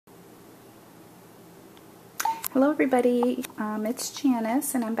Hello everybody, it's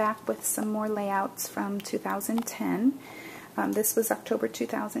Janice and I'm back with some more layouts from 2010. This was October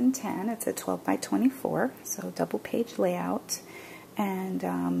 2010. It's a 12 by 24, so double page layout, and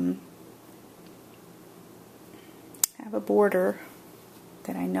I have a border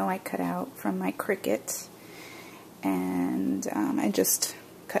that I know I cut out from my Cricut, and I just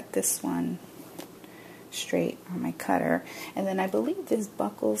cut this one straight on my cutter. And then I believe these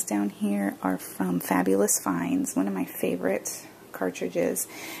buckles down here are from Fabulous Finds, one of my favorite cartridges.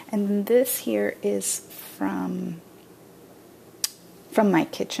 And then this here is from my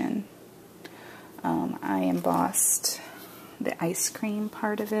kitchen. I embossed the ice cream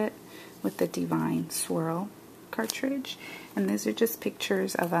part of it with the Divine Swirl cartridge. And these are just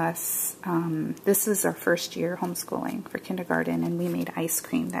pictures of us. This is our first year homeschooling for kindergarten, and we made ice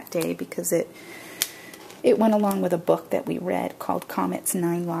cream that day because it went along with a book that we read called Comet's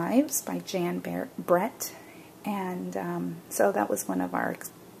 9 Lives by Jan Brett. And so that was one of our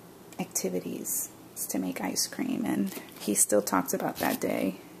activities, is to make ice cream. And he still talks about that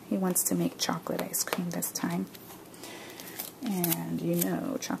day. He wants to make chocolate ice cream this time. And you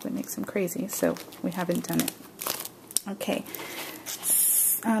know, chocolate makes him crazy, so we haven't done it. Okay,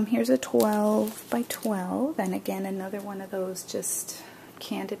 here's a 12 by 12. And again, another one of those just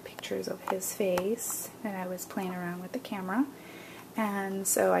candid pictures of his face that I was playing around with the camera. And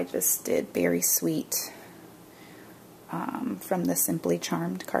so I just did Berry Sweet from the Simply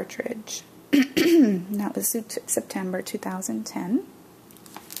Charmed cartridge. That was September 2010.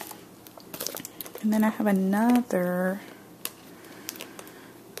 And then I have another,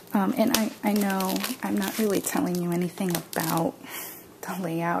 and I know I'm not really telling you anything about the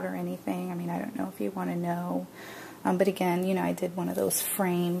layout or anything. I mean, I don't know if you want to know. But again, you know, I did one of those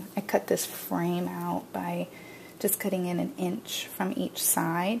I cut this frame out by just cutting in 1 inch from each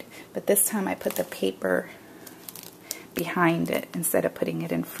side. But this time I put the paper behind it instead of putting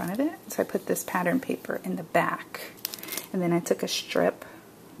it in front of it. So I put this pattern paper in the back. And then I took a strip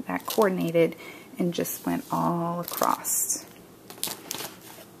that coordinated and just went all across.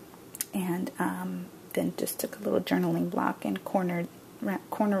 And then just took a little journaling block and corner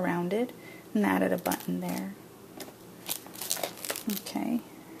rounded and added a button there. Okay,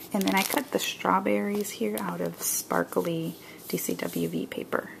 and then I cut the strawberries here out of sparkly DCWV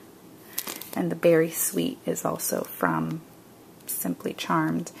paper. And the Berry Sweet is also from Simply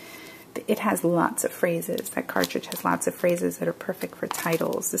Charmed. It has lots of phrases. That cartridge has lots of phrases that are perfect for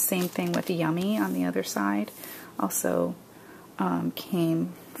titles. The same thing with Yummy on the other side. Also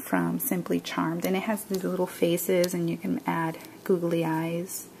came from Simply Charmed. And it has these little faces, and you can add googly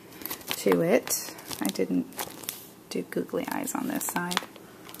eyes to it. I didn't do googly eyes on this side.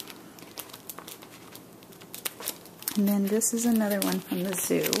 And then this is another one from the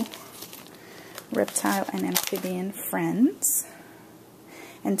zoo, Reptile and Amphibian Friends.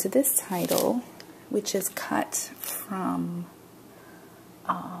 And to this title, which is cut from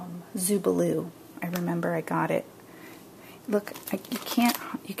Zoobaloo. I remember I got it. Look, you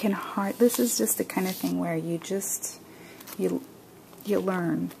can hard. This is just the kind of thing where you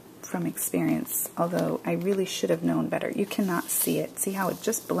learn from experience, although I really should have known better. You cannot see it. See how it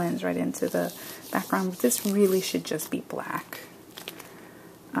just blends right into the background? This really should just be black.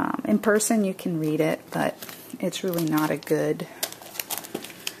 In person you can read it, but it's really not a good...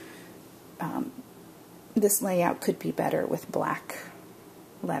 this layout could be better with black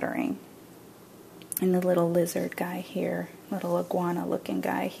lettering. And the little lizard guy here, little iguana looking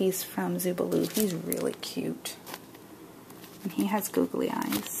guy, he's from Zoobaloo. He's really cute. And he has googly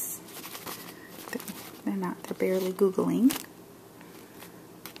eyes. They're barely googling.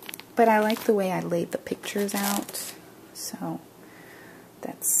 But I like the way I laid the pictures out. So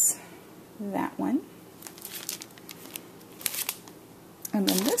that's that one. And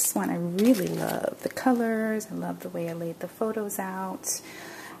then this one I really love the colors. I love the way I laid the photos out.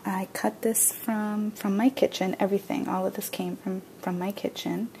 I cut this from my kitchen. Everything, all of this came from my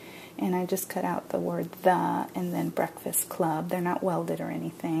kitchen. And I just cut out the word "the" and then Breakfast Club. They're not welded or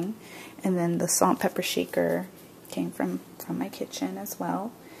anything. And then the salt and pepper shaker came from my kitchen as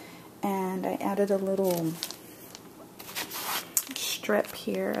well. And I added a little strip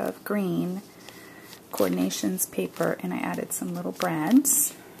here of green coordinations paper, and I added some little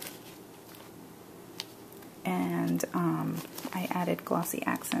brads. And I added glossy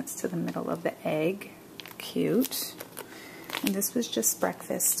accents to the middle of the egg. Cute. And this was just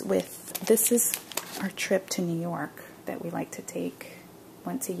breakfast with, this is our trip to New York that we like to take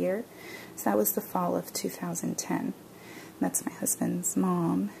once a year. So that was the fall of 2010. That's my husband's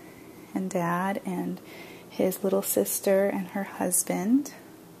mom and dad and his little sister and her husband.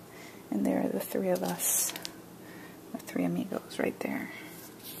 And there are the three of us The Three Amigos right there.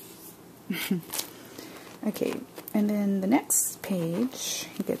 Okay, and then the next page,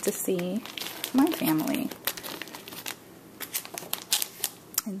 you get to see my family.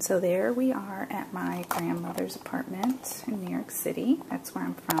 And so there we are at my grandmother's apartment in New York City. That's where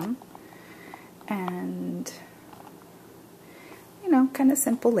I'm from. And, you know, kind of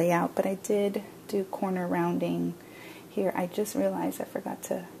simple layout, but I did do corner rounding here. I just realized I forgot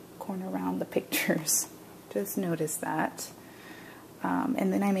to corner round the pictures. Just noticed that.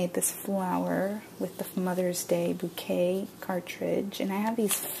 And then I made this flower with the Mother's Day bouquet cartridge. And I have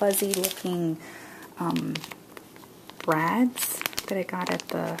these fuzzy looking brads that I got at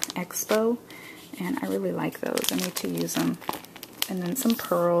the expo, and I really like those. I need to use them. And then some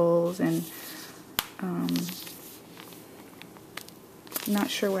pearls, and not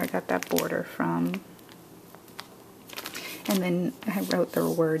sure where I got that border from. And then I wrote the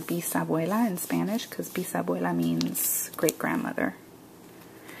word bisabuela in Spanish, because bisabuela means great-grandmother.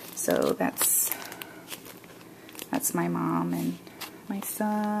 So that's my mom and my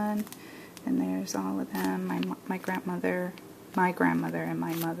son, and there's all of them, my grandmother, and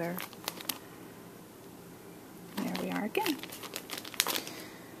my mother. There we are again.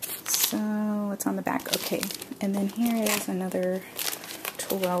 So what's on the back? Okay, and then here is another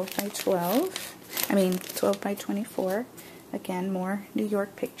 12 by 12. I mean 12 by 24. Again, more New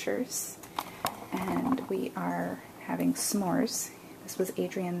York pictures. And we are having s'mores. This was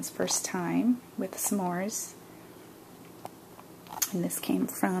Adrian's first time with s'mores. And this came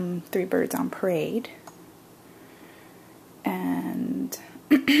from Three Birds on Parade. And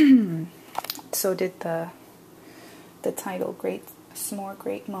so did the title, Great S'more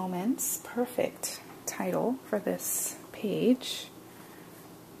Great Moments. Perfect title for this page.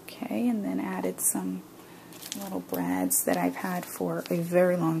 Okay, and then added some little brads that I've had for a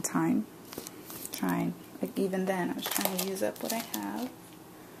very long time. Like even then, I was trying to use up what I have.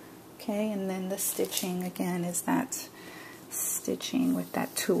 Okay, and then the stitching again is that stitching with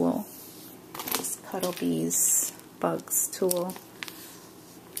that tool, this Cuddlebees Bugs tool.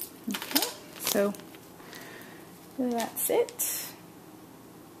 Okay, so that's it.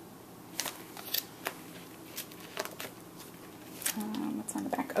 What's on the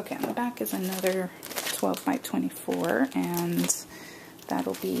back? Okay, on the back is another 12 by 24, and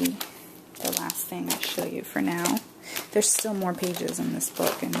that'll be the last thing I show you for now. There's still more pages in this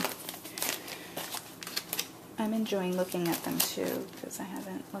book, and I'm enjoying looking at them too, because I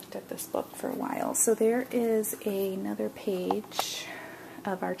haven't looked at this book for a while. So there is another page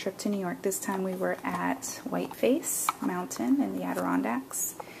of our trip to New York. This time we were at Whiteface Mountain in the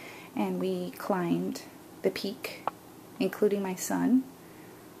Adirondacks, and we climbed the peak, including my son.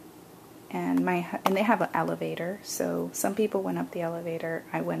 And they have an elevator, so some people went up the elevator.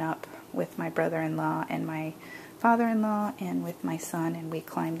 I went up with my brother-in-law and my father-in-law and with my son, and we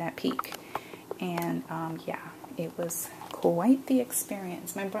climbed that peak. And yeah, it was quite the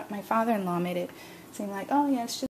experience. My father-in-law made it seem like, oh yeah, it's just